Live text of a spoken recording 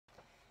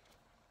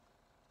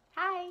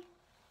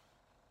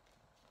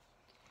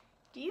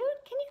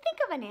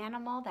of an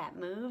animal that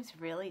moves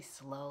really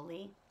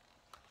slowly?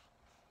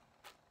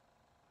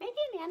 Maybe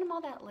an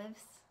animal that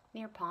lives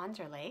near ponds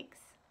or lakes?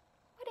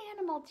 What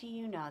animal do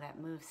you know that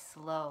moves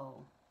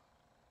slow?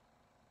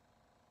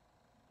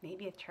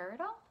 Maybe a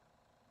turtle?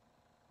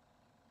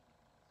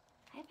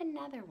 I have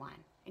another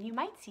one, and you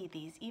might see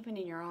these even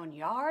in your own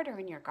yard or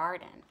in your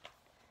garden.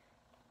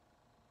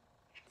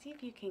 See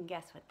if you can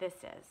guess what this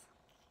is.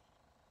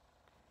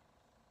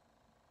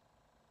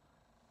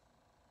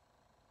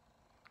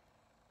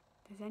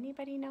 Does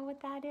anybody know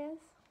what that is?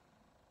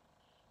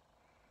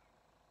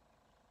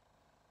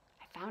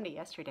 I found it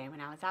yesterday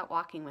when I was out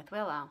walking with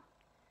Willow.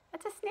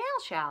 It's a snail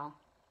shell.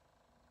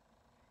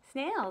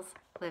 Snails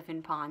live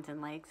in ponds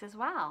and lakes as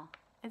well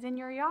as in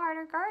your yard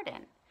or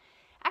garden.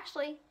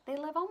 Actually, they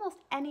live almost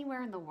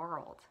anywhere in the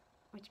world,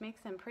 which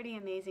makes them pretty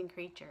amazing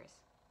creatures.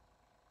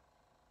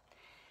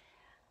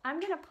 I'm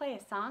going to play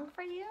a song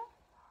for you,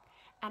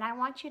 and I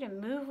want you to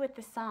move with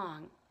the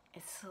song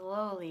as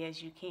slowly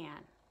as you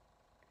can.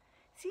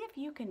 See if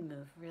you can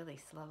move really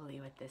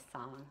slowly with this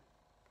song.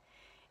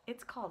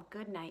 It's called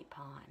Good Night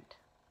Pond.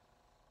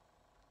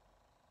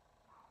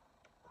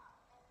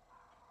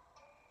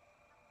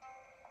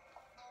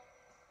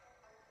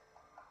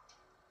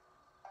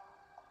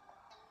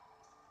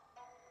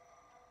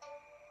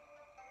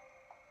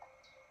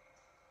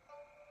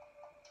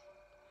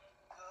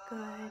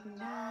 Good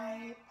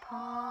night,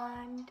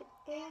 pond,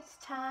 it's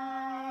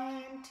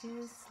time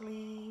to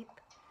sleep.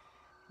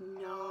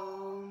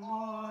 No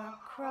more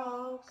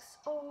croaks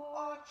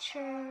or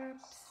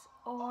chirps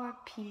or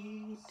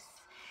peeps.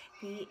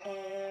 The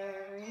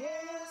air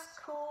is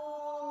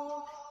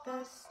cool,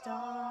 the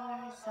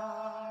stars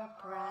are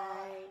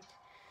bright.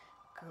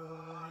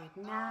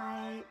 Good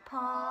night,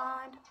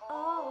 pond,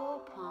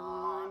 oh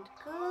pond,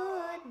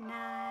 good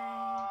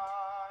night.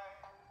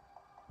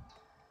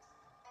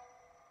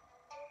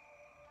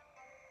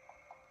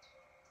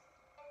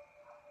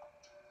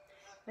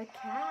 The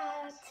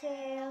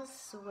cattails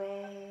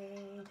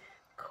sway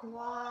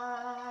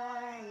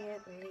quietly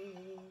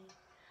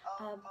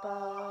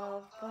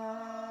above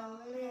the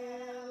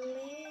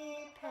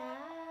lily pads.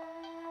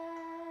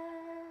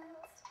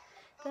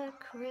 The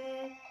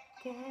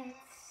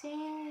crickets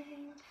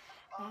sing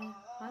a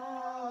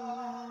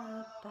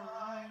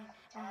lullaby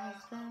as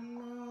the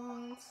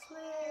moon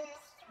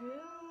slips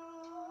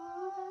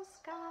through the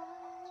sky.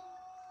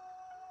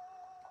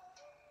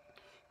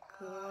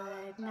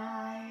 Good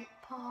night,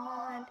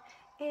 pond,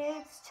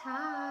 it's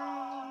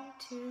time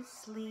to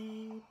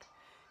sleep.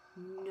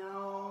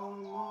 No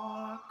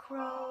more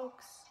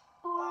croaks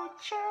or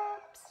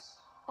chirps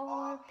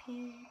or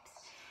peeps.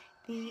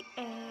 The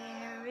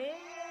air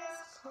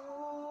is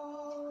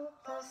cool,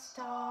 the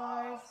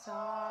stars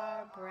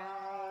are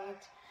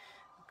bright.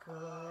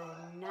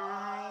 Good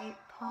night,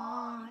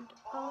 pond,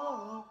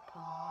 oh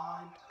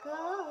pond,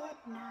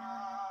 good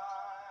night.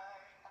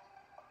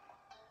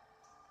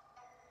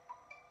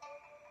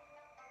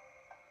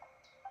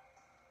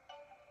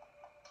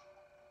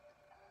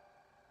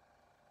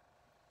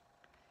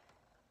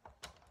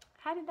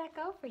 How did that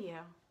go for you?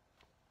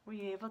 Were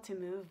you able to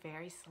move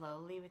very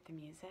slowly with the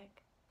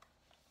music?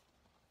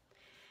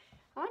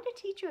 I wanted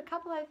to teach you a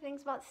couple other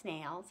things about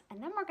snails,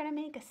 and then we're going to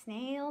make a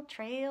snail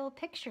trail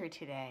picture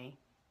today.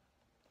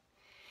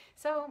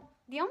 So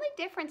the only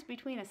difference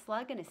between a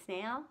slug and a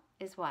snail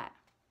is what?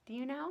 Do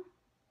you know?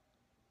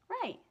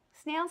 Right,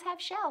 snails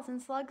have shells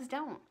and slugs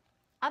don't.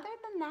 Other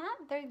than that,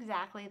 they're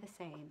exactly the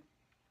same.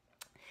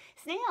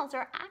 Snails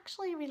are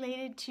actually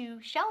related to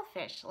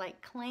shellfish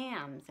like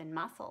clams and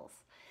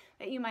mussels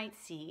that you might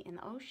see in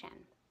the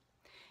ocean.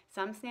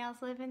 Some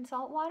snails live in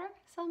salt water,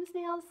 some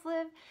snails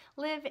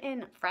live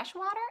in fresh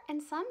water, and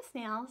some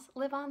snails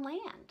live on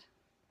land.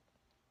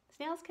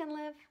 Snails can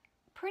live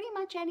pretty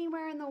much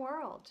anywhere in the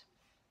world.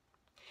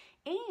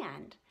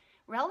 And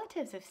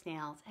relatives of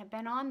snails have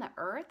been on the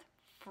earth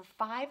for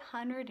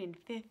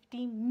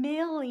 550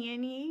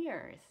 million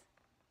years.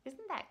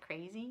 Isn't that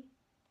crazy?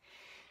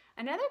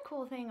 Another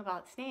cool thing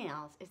about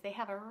snails is they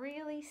have a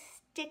really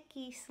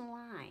sticky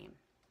slime.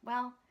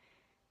 Well,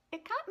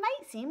 it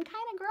might seem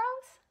kind of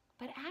gross,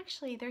 but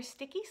actually their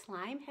sticky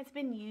slime has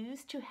been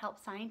used to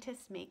help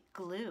scientists make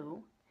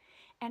glue,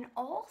 and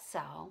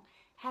also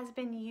has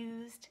been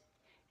used,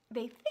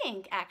 they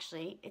think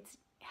actually it's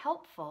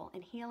helpful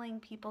in healing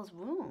people's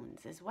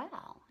wounds as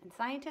well, and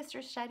scientists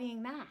are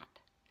studying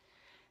that.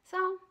 So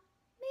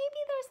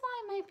maybe their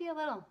slime might be a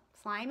little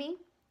slimy,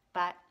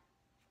 but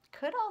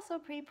could also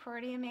be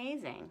pretty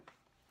amazing.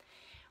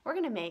 We're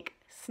going to make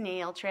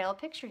snail trail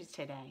pictures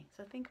today.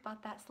 So think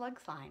about that slug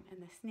slime and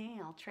the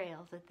snail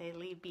trails that they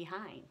leave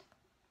behind.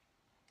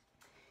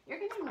 You're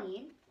going to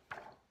need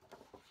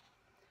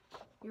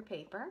your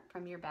paper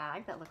from your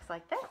bag that looks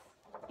like this.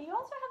 You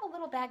also have a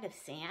little bag of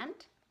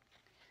sand.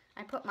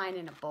 I put mine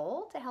in a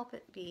bowl to help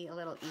it be a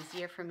little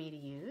easier for me to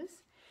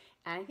use.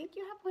 And I think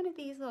you have one of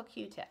these little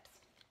Q-tips.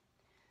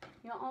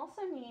 You'll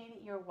also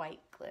need your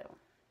white glue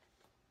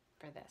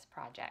for this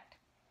project.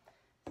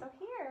 So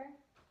here,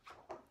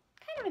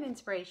 kind of an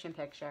inspiration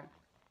picture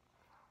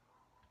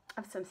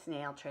of some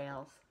snail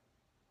trails.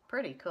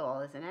 Pretty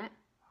cool, isn't it?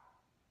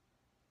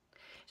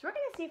 So we're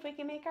going to see if we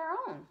can make our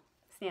own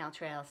snail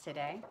trails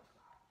today.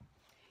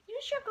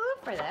 Use your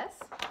glue for this,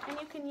 and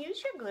you can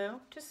use your glue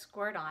to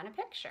squirt on a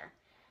picture.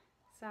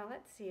 So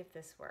let's see if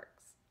this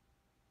works.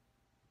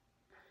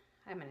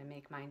 I'm going to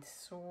make mine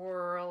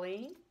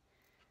swirly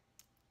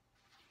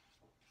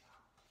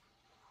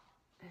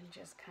and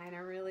just kind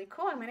of really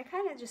cool. I'm going to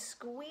kind of just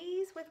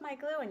squeeze with my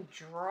glue and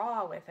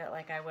draw with it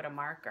like I would a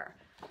marker.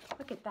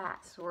 Look at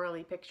that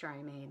swirly picture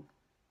I made.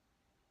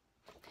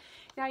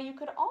 Now you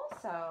could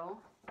also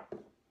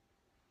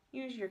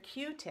use your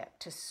Q-tip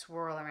to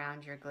swirl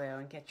around your glue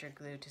and get your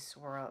glue to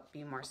swirl,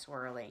 be more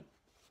swirly.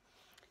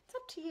 It's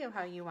up to you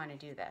how you want to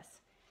do this.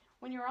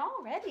 When you're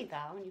all ready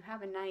though, and you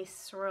have a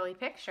nice swirly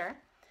picture,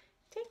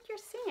 take your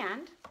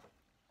sand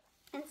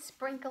and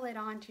sprinkle it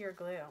onto your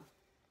glue.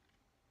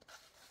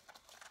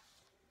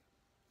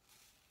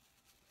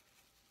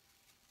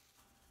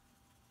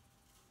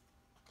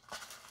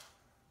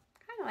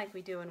 Kind of like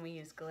we do when we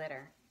use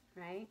glitter,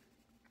 right?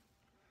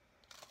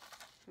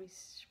 We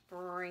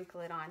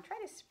sprinkle it on. Try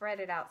to spread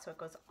it out so it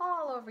goes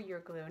all over your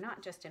glue,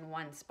 not just in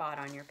one spot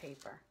on your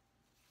paper.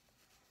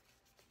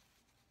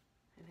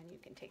 And then you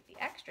can take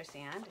the extra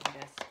sand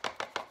and just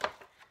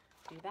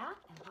do that,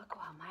 and look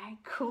what my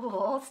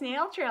cool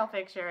snail trail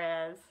picture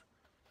is.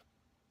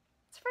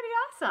 It's pretty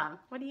awesome.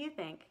 What do you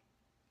think?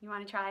 You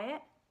want to try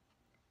it?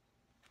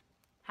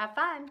 Have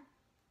fun.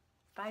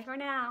 Bye for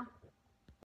now.